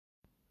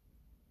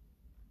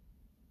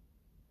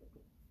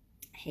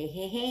Hey,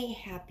 hey, hey,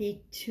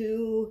 happy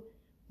to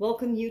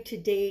welcome you to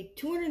day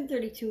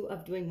 232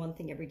 of doing one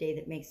thing every day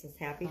that makes us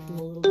happy from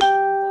the little book,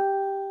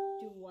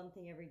 Do One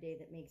Thing Every Day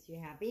That Makes You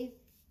Happy.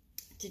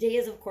 Today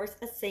is, of course,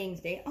 a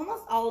sayings day.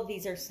 Almost all of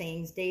these are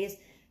sayings days.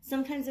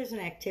 Sometimes there's an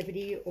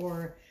activity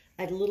or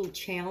a little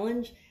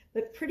challenge,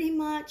 but pretty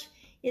much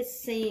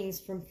it's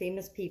sayings from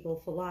famous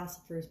people,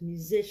 philosophers,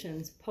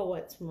 musicians,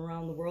 poets from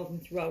around the world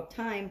and throughout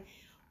time,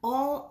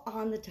 all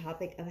on the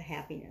topic of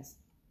happiness.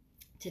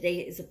 Today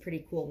is a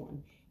pretty cool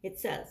one. It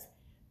says,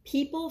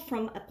 people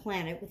from a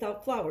planet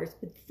without flowers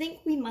would think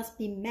we must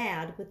be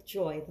mad with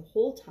joy the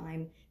whole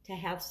time to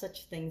have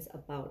such things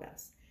about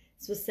us.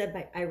 This was said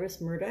by Iris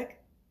Murdoch.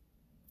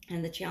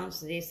 And the challenge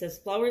today says,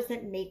 flowers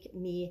that make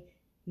me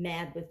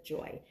mad with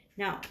joy.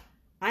 Now,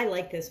 I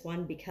like this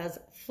one because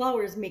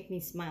flowers make me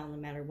smile no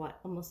matter what.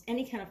 Almost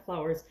any kind of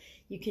flowers,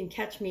 you can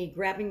catch me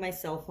grabbing my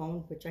cell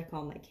phone, which I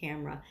call my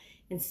camera,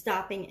 and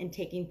stopping and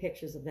taking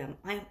pictures of them.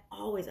 I've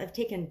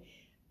taken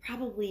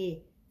I've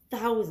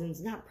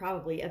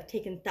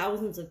taken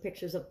thousands of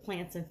pictures of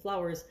plants and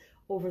flowers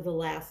over the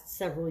last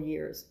several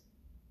years.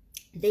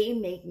 They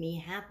make me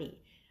happy.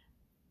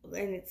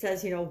 And it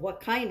says,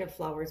 what kind of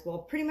flowers? Well,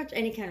 pretty much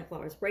any kind of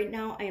flowers. Right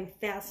now, I am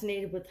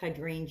fascinated with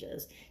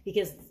hydrangeas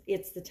because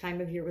it's the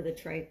time of year where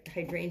the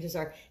hydrangeas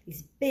are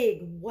these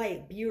big,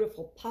 white,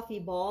 beautiful, puffy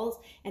balls,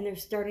 and they're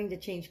starting to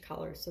change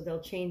colors. So they'll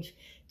change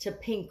to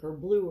pink or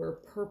blue or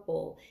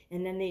purple,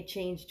 and then they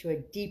change to a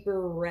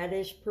deeper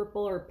reddish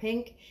purple or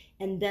pink,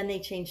 and then they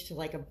change to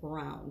like a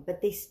brown.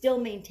 But they still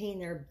maintain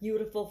their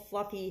beautiful,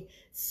 fluffy,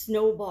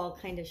 snowball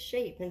kind of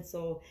shape. And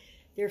so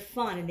they're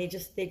fun, and they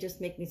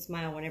just make me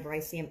smile whenever I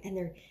see them.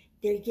 And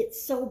they get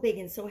so big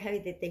and so heavy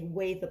that they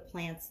weigh the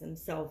plants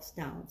themselves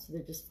down. So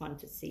they're just fun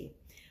to see.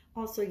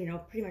 Also,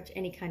 pretty much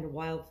any kind of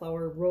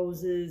wildflower,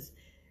 roses,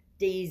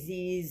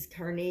 daisies,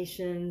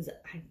 carnations,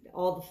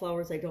 all the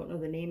flowers I don't know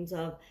the names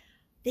of,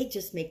 they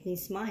just make me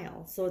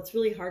smile. So it's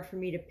really hard for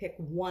me to pick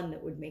one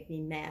that would make me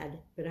mad,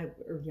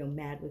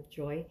 mad with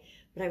joy.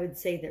 But I would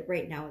say that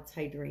right now it's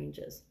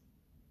hydrangeas.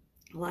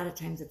 A lot of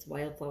times it's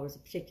wildflowers, a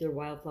particular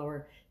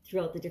wildflower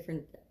throughout the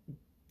different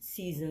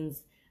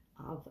seasons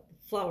of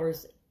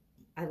flowers.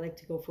 I like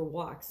to go for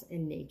walks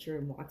in nature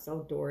and walks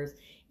outdoors.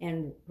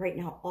 And right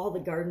now, all the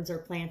gardens are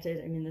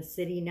planted. I'm in the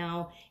city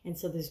now. And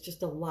so there's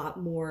just a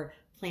lot more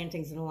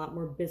plantings and a lot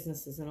more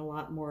businesses and a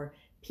lot more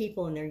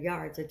people in their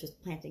yards are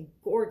just planting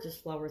gorgeous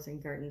flowers in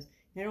gardens.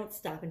 And I don't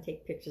stop and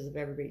take pictures of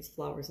everybody's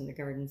flowers in the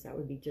gardens. That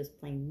would be just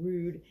plain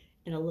rude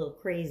and a little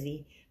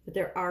crazy. But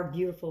there are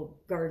beautiful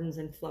gardens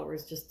and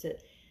flowers just to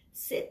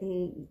sit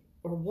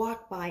or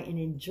walk by and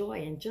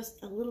enjoy, and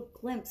just a little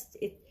glimpse.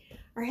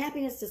 Our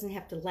happiness doesn't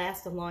have to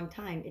last a long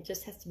time. It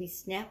just has to be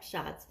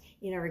snapshots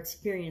in our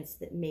experience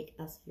that make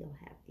us feel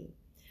happy.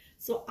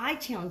 So I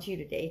challenge you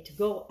today to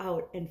go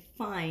out and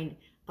find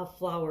a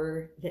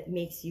flower that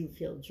makes you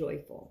feel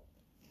joyful.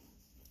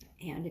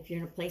 And if you're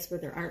in a place where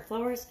there aren't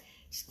flowers,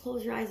 just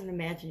close your eyes and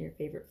imagine your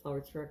favorite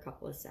flowers for a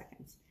couple of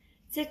seconds.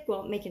 That's it. Go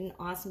out and make it an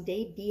awesome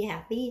day. Be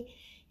happy.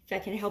 If I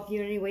can help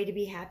you in any way to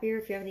be happier,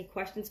 if you have any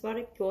questions about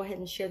it, go ahead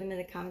and share them in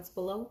the comments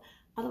below.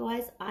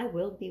 Otherwise, I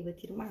will be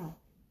with you tomorrow.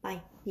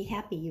 Bye. Be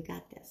happy. You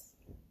got this.